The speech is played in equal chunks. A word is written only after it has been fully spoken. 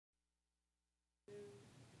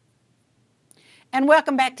And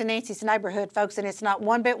welcome back to Nancy's Neighborhood, folks. And it's not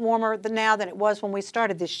one bit warmer now than it was when we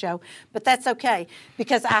started this show, but that's okay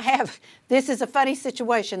because this is a funny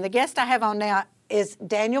situation. The guest I have on now is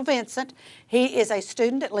Daniel Vincent. He is a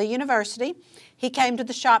student at Lee University. He came to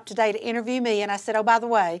the shop today to interview me, and I said, oh, by the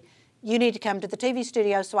way, you need to come to the TV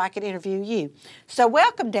studio so I can interview you. So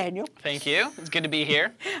welcome, Daniel. Thank you. It's good to be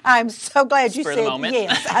here. I'm so glad you said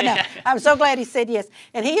yes. I know. Yeah. I'm so glad he said yes.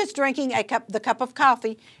 And he is drinking the cup of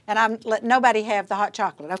coffee, and I'm letting nobody have the hot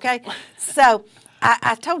chocolate, okay? So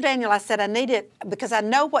I told Daniel, I said I need it because I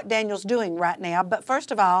know what Daniel's doing right now. But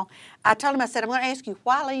first of all, I told him, I said, I'm going to ask you,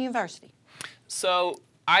 why Lee University? So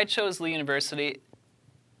I chose Lee University.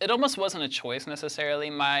 It almost wasn't a choice necessarily.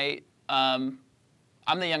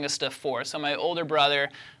 I'm the youngest of four, so my older brother,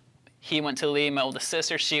 he went to Lee. My oldest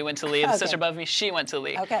sister, she went to Lee. The sister above me, she went to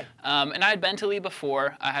Lee. Okay. And I had been to Lee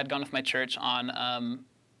before. I had gone with my church on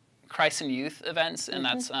Christ and Youth events, and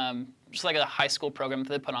that's just like a high school program that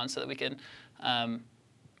they put on so that we could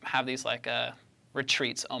have these like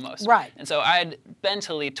retreats almost. Right. And so I had been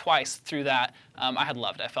to Lee twice through that. I had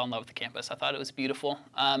loved it. I fell in love with the campus. I thought it was beautiful.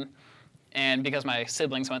 And because my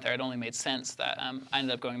siblings went there, it only made sense that I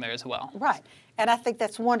ended up going there as well. Right. And I think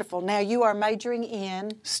that's wonderful. Now, you are majoring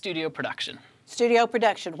in? Studio production. Studio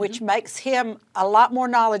production, which makes him a lot more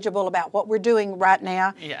knowledgeable about what we're doing right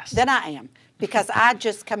now than I am. Because I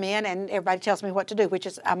just come in and everybody tells me what to do, which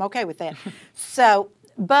is, I'm okay with that. So,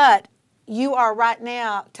 but you are right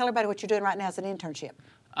now, tell everybody what you're doing right now as an internship.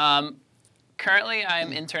 Currently, I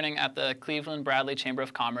am interning at the Cleveland Bradley Chamber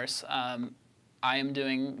of Commerce. I am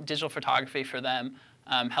doing digital photography for them,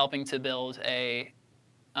 helping to build a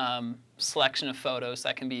selection of photos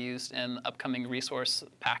that can be used in upcoming resource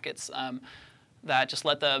packets that just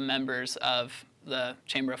let the members of the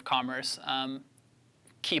Chamber of Commerce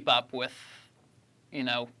keep up with,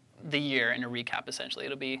 the year in a recap, essentially.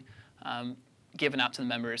 It'll be given out to the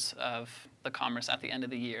members of the Commerce at the end of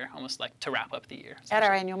the year, almost like to wrap up the year. At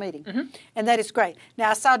our annual meeting. And that is great.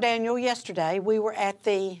 Now, I saw Daniel yesterday. We were at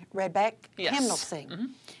the Redback Hymnal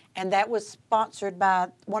Sing. And that was sponsored by,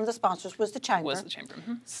 one of the sponsors was the Chamber. Was the Chamber.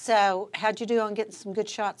 So how'd you do on getting some good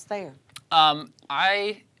shots there?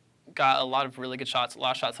 I got a lot of really good shots, a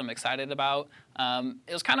lot of shots I'm excited about.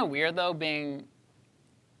 It was kind of weird, though, being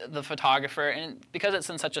the photographer, and because it's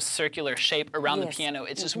in such a circular shape around the piano,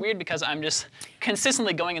 it's just weird because I'm just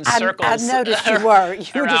consistently going in circles. I noticed you were.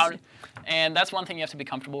 Around. And that's one thing you have to be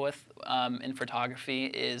comfortable with in photography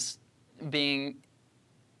is being,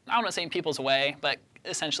 I don't want to say in people's way, but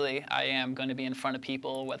essentially I am going to be in front of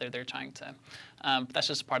people, whether they're trying to, that's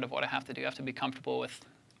just part of what I have to do. I have to be comfortable with,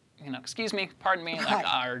 excuse me, pardon me,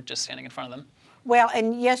 or just standing in front of them. Well,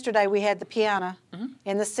 and yesterday we had the piano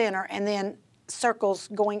in the center, and then circles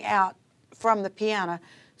going out from the piano,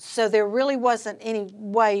 so there really wasn't any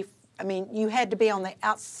way. I mean, you had to be on the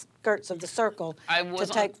outskirts of the circle to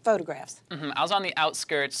take photographs. I was on the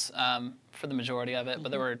outskirts for the majority of it,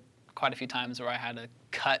 but there were quite a few times where I had to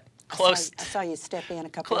cut close. I saw you step in a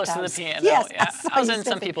couple of times. Close to the piano. Yes, yeah. I was in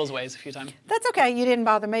some people's ways a few times. That's okay. You didn't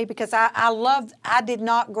bother me because I did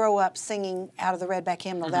not grow up singing out of the Redback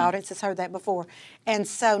Hymnal. The audience has heard that before, and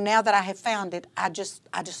so now that I have found it, I just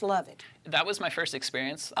love it. That was my first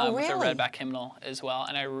experience with the Redback Hymnal as well,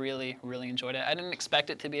 and I really, really enjoyed it. I didn't expect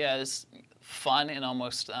it to be as fun and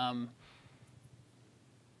almost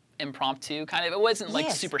impromptu kind of. It wasn't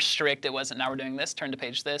like super strict. It wasn't, now we're doing this, turn to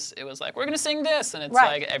page this. It was like, we're going to sing this, and it's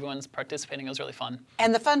like everyone's participating. It was really fun.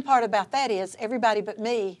 And the fun part about that is everybody but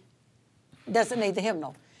me doesn't need the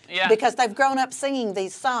hymnal. Yeah. Because they've grown up singing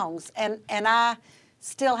these songs, and I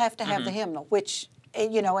still have to have the hymnal, which,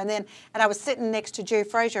 and I was sitting next to Jerry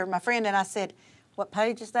Frazier, my friend, and I said, what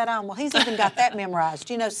page is that on? Well, he's even got that memorized,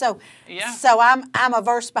 so I'm a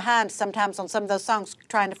verse behind sometimes on some of those songs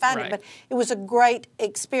trying to find it, but it was a great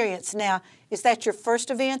experience. Now, is that your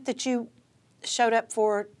first event that you showed up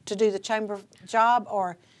for to do the chamber job,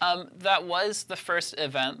 or? That was the first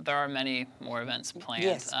event. There are many more events planned.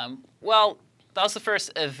 Yes. Well, that was the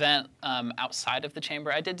first event outside of the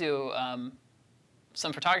chamber. I did do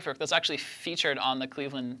some photography work that's actually featured on the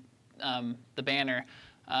Cleveland, the banner,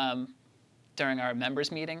 during our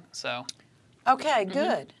members meeting. So. Okay,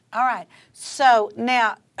 good. All right. So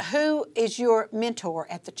now, who is your mentor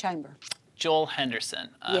at the chamber? Joel Henderson.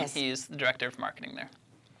 He's the director of marketing there.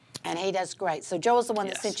 And he does great. So Joel's the one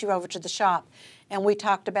that sent you over to the shop, and we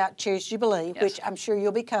talked about Cherry's Jubilee, which I'm sure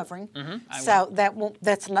you'll be covering. So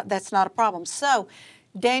that's not a problem. So,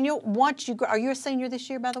 Daniel, once are you a senior this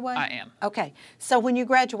year, by the way? I am. Okay. So when you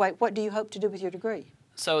graduate, what do you hope to do with your degree?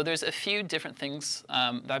 So there's a few different things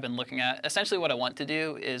that I've been looking at. Essentially what I want to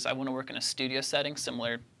do is I want to work in a studio setting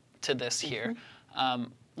similar to this here.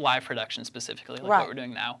 live production specifically, like Right. what we're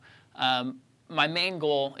doing now. My main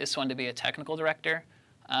goal is to be a technical director,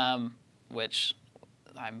 which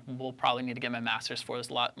I will probably need to get my master's for. There's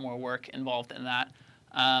a lot more work involved in that.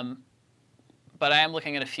 But I am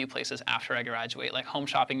looking at a few places after I graduate, like Home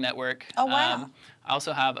Shopping Network. Oh, wow. I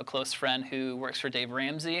also have a close friend who works for Dave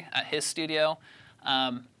Ramsey at his studio,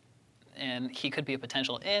 and he could be a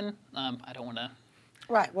potential in. I don't want to.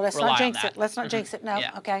 Right. Well, let's rely not on jinx that. it. Let's not jinx it. No.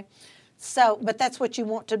 Yeah. Okay. So, but that's what you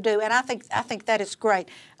want to do, and I think that is great.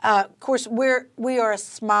 Of course, we are a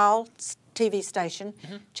small TV station,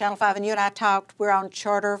 Channel 5, and you and I talked. We're on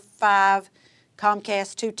Charter 5,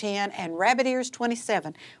 Comcast 210, and Rabbit Ears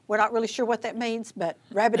 27. We're not really sure what that means, but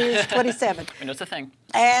Rabbit Ears 27. We know it's a thing.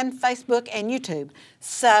 And Facebook and YouTube.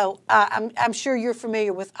 So I'm sure you're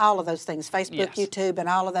familiar with all of those things, Facebook, Yes. YouTube, and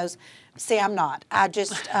all of those. See, I'm not. I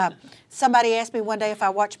just, somebody asked me one day if I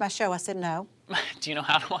watch my show. I said no. Do you know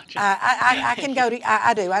how to watch it? I can go to,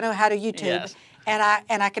 I do. I know how to YouTube. Yes. And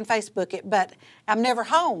I can Facebook it, but I'm never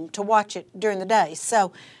home to watch it during the day.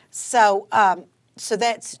 So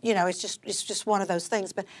that's, you know, it's just one of those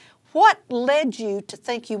things. But what led you to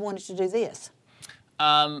think you wanted to do this?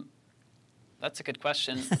 That's a good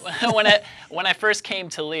question. when I first came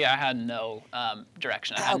to Lee, I had no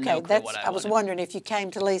direction. I had no clue what I I was wanted. wondering if you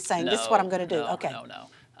came to Lee saying, this is what I'm going to do. No, Okay. No.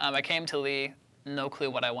 I came to Lee, no clue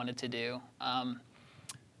what I wanted to do.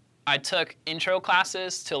 I took intro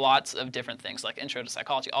classes to lots of different things, like intro to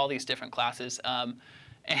psychology, all these different classes.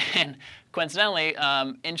 And coincidentally,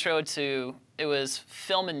 intro to, it was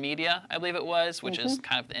film and media, I believe it was, which is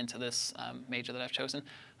kind of into this major that I've chosen.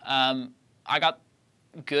 I got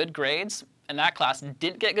good grades in that class,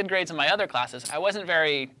 didn't get good grades in my other classes. I wasn't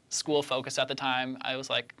very school focused at the time. I was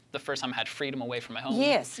like the first time I had freedom away from my home.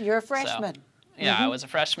 Yes, you're a freshman. So, yeah, I was a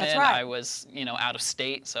freshman. That's right. I was, out of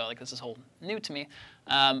state, so like this is whole new to me.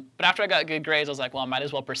 But after I got good grades, I was like, well, I might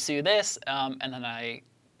as well pursue this. And then I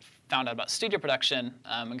found out about studio production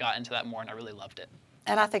and got into that more, and I really loved it.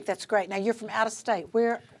 And I think that's great. Now, you're from out of state.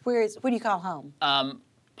 Where do you call home?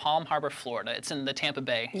 Palm Harbor, Florida. It's in the Tampa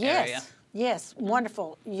Bay Yes. area. Yes,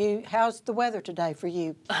 wonderful. How's the weather today for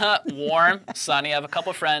you? Warm, sunny. I have a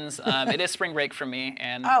couple friends. It is spring break for me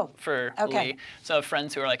and for Lee. So I have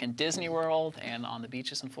friends who are like in Disney World and on the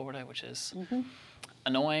beaches in Florida, which is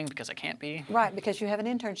annoying because I can't be. Right, because you have an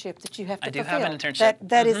internship that you have to fulfill. I do have an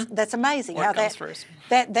internship. That's amazing. Work comes first.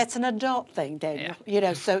 That's an adult thing, Daniel.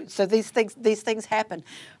 Yeah. So these things happen.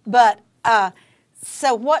 But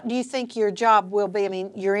so what do you think your job will be? I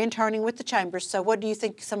mean, you're interning with the chambers, so what do you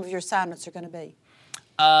think some of your assignments are going to be?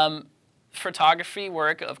 Photography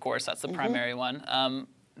work, of course, that's the primary one.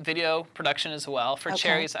 Video production as well. For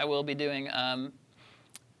Cherries, I will be doing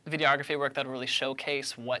videography work that will really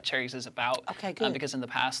showcase what Cherries is about. Okay, good. Because in the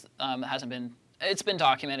past, it's been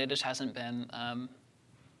documented, it just hasn't been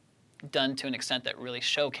done to an extent that really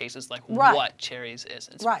showcases like what Cherries is.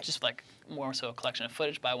 It's just like more so a collection of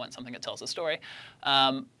footage, but I want something that tells a story.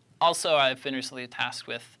 Also, I've been recently tasked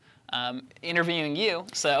with interviewing you,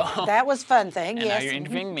 so that was a fun thing. and yes, now you're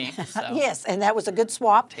interviewing me. So. Yes, and that was a good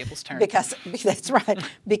swap. Tables turned. Because that's right.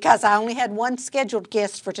 Because I only had one scheduled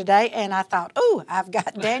guest for today, and I thought, "Ooh, I've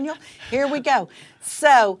got Daniel. Here we go."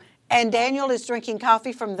 So. And Daniel is drinking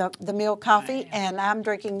coffee from the Mill Coffee, and I'm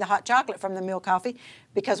drinking the hot chocolate from the Mill Coffee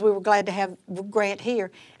because we were glad to have Grant here.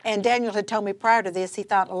 And Daniel had told me prior to this he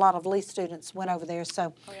thought a lot of Lee students went over there,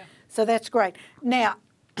 so so that's great. Now,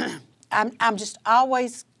 I'm just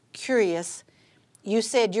always curious. You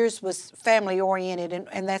said yours was family oriented,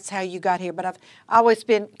 and that's how you got here. But I've always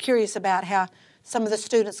been curious about how some of the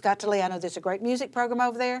students got to Lee. I know there's a great music program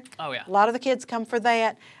over there. Oh yeah. A lot of the kids come for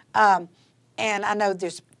that, and I know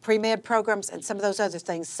there's pre-med programs and some of those other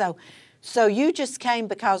things. So you just came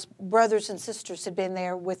because brothers and sisters had been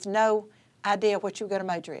there with no idea what you were going to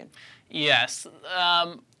major in. Yes.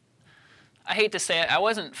 I hate to say it, I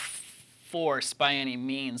wasn't forced by any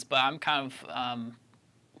means, but I'm kind of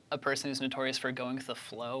a person who's notorious for going with the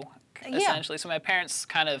flow, essentially. So my parents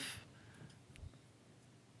kind of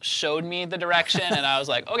showed me the direction, and I was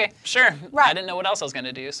like, okay, sure. Right. I didn't know what else I was going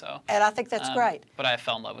to do, so. And I think that's great. But I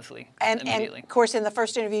fell in love with Lee And, immediately. of course, in the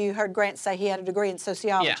first interview, you heard Grant say he had a degree in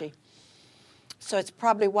sociology. Yeah. So it's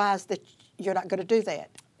probably wise that you're not going to do that.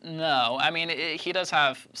 No, I mean, he does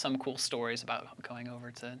have some cool stories about going over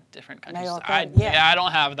to different countries. Okay, I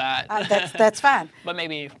don't have that. That's fine. But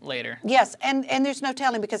maybe later. Yes, and there's no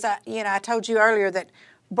telling because I told you earlier that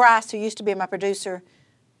Bryce, who used to be my producer,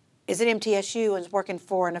 is at MTSU and is working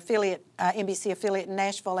for an affiliate, NBC affiliate in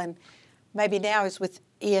Nashville, and maybe now is with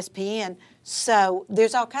ESPN. So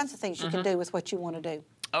there's all kinds of things you can do with what you want to do.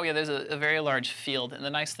 Oh yeah, there's a very large field, and the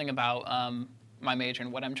nice thing about my major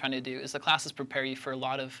and what I'm trying to do is the classes prepare you for a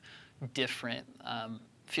lot of different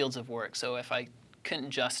fields of work. So if I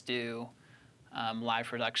couldn't just do live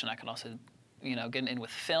production, I could also, get in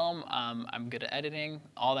with film. I'm good at editing.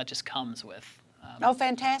 All that just comes with oh,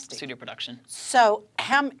 fantastic. studio production. So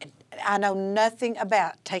I know nothing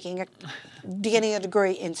about getting a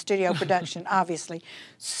degree in studio production, obviously.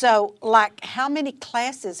 So, like, how many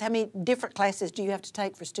different classes do you have to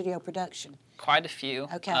take for studio production? Quite a few.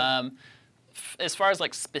 Okay. As far as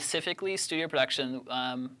like specifically studio production,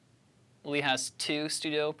 Lee has 2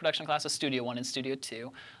 studio production classes, Studio 1 and Studio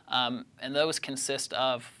 2, and those consist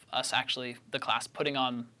of us actually, the class, putting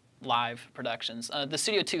on live productions. The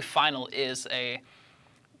Studio 2 final is a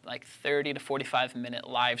 30 to 45 minute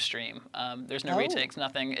live stream. There's no retakes,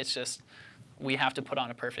 nothing. It's just we have to put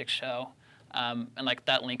on a perfect show. And like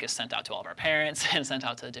that link is sent out to all of our parents and sent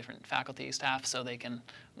out to different faculty, staff, so they can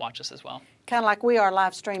watch us as well. Kind of like we are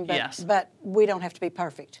live stream, but, yes. but we don't have to be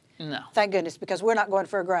perfect. No. Thank goodness, because we're not going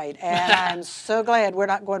for a grade, and I'm so glad we're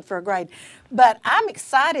not going for a grade. But I'm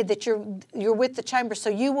excited that you're with the Chamber, so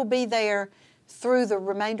you will be there through the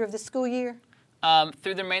remainder of the school year?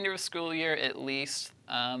 Through the remainder of the school year at least,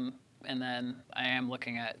 and then I am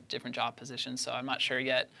looking at different job positions, so I'm not sure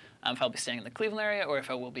yet if I'll be staying in the Cleveland area or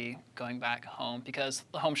if I will be going back home, because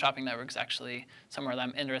the Home Shopping Network is actually somewhere that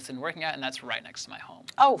I'm interested in working at, and that's right next to my home.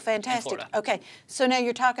 Oh, fantastic. In Florida. Okay, so now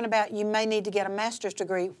you're talking about you may need to get a master's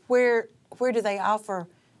degree. Where do they offer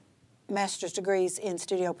master's degrees in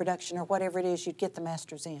studio production, or whatever it is you'd get the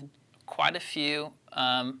master's in? Quite a few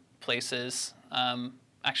places.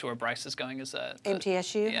 Actually, where Bryce is going is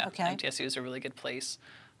MTSU? Yeah, okay. MTSU is a really good place.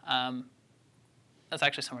 That's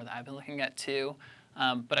actually somewhere that I've been looking at too,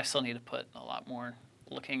 but I still need to put a lot more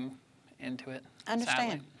looking into it. I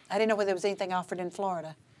understand. Sadly. I didn't know whether there was anything offered in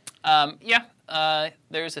Florida. Yeah,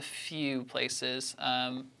 there's a few places.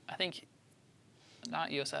 I think not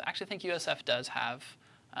USF. Actually, I think USF does have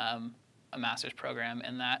a master's program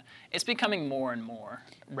in that. It's becoming more and more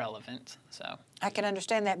relevant. So I can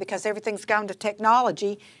understand that, because everything's gone to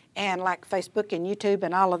technology, and like Facebook and YouTube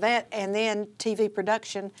and all of that, and then TV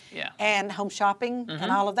production and home shopping and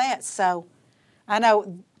all of that. So I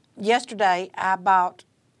know yesterday I bought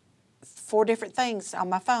 4 different things on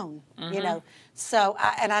my phone, So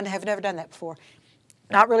I have never done that before.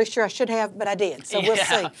 Not really sure I should have, but I did. So we'll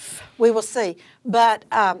see. We will see. But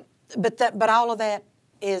all of that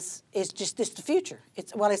is just the future.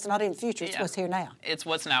 It's not in the future. It's what's here now. It's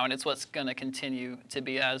what's now, and it's what's going to continue to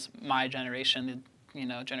be as my generation,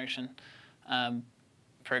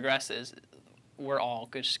 progresses. We're all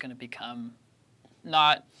just going to become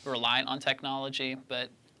not reliant on technology, but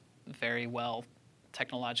very well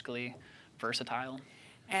technologically versatile.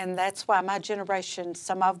 And that's why my generation,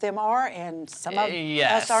 some of them are, and some of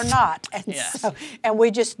us are not. And, and we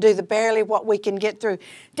just do barely what we can get through.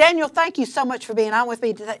 Daniel, thank you so much for being on with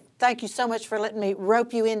me. Thank you so much for letting me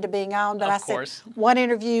rope you into being on. But of course. Said one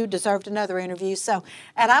interview deserved another interview. So,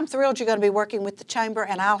 and I'm thrilled you're going to be working with the Chamber.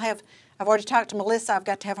 And I've already talked to Melissa. I've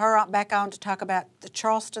got to have her back on to talk about the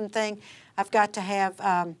Charleston thing. I've got to have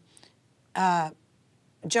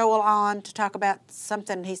Joel on to talk about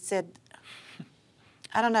something he said.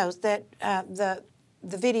 I don't know, that the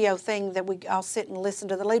video thing that we all sit and listen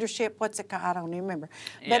to, the leadership, what's it called? I don't even remember.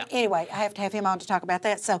 But anyway, I have to have him on to talk about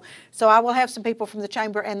that. So I will have some people from the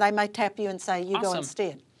Chamber, and they may tap you and say, you go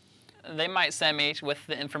instead. They might send me with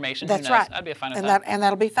the information. That's Who knows? right. I'd be fine with that. And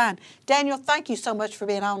that'll be fine. Daniel, thank you so much for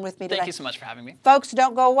being on with me today. Thank you so much for having me. Folks,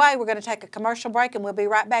 don't go away. We're going to take a commercial break, and we'll be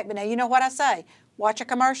right back. But now, you know what I say. Watch our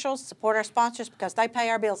commercials, support our sponsors, because they pay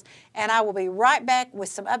our bills. And I will be right back with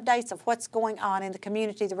some updates of what's going on in the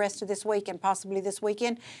community the rest of this week and possibly this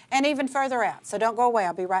weekend and even further out. So don't go away.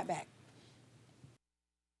 I'll be right back.